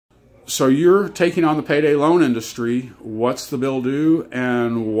So you're taking on the payday loan industry. What's the bill do,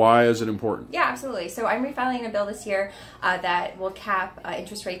 and why is it important? Yeah, absolutely. So I'm refiling a bill this year that will cap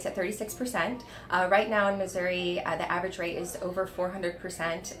interest rates at 36%. Right now in Missouri, the average rate is over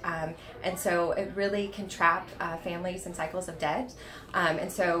 400%, and so it really can trap families in cycles of debt.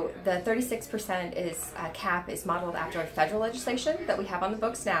 And so the 36% cap is modeled after federal legislation that we have on the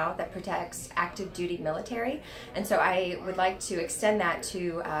books now that protects active duty military. And so I would like to extend that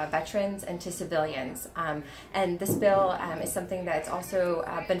to veterans and to civilians. And this bill is something that's also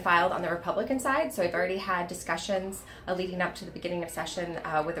been filed on the Republican side. So I've already had discussions leading up to the beginning of session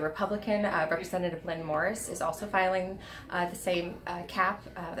with a Republican. Representative Lynn Morris is also filing the same cap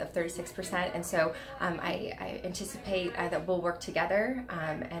of 36%. And so I anticipate that we'll work together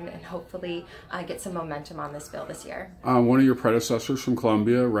and hopefully get some momentum on this bill this year. One of your predecessors from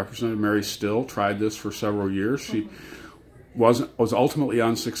Columbia, Representative Mary Still, tried this for several years. She was ultimately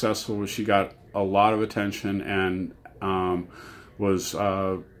unsuccessful, but she got a lot of attention and was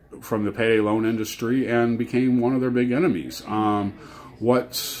from the payday loan industry and became one of their big enemies.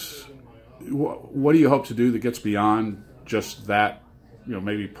 What do you hope to do that gets beyond just that,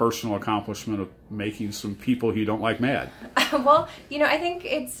 maybe personal accomplishment of making some people you don't like mad? Well, I think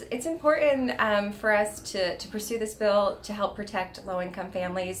it's important for us to pursue this bill to help protect low-income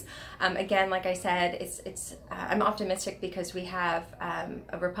families. Again, like I said, I'm optimistic because we have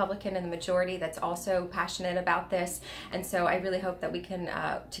a Republican in the majority that's also passionate about this, and so I really hope that we can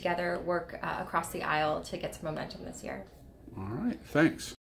together work across the aisle to get some momentum this year. All right, thanks.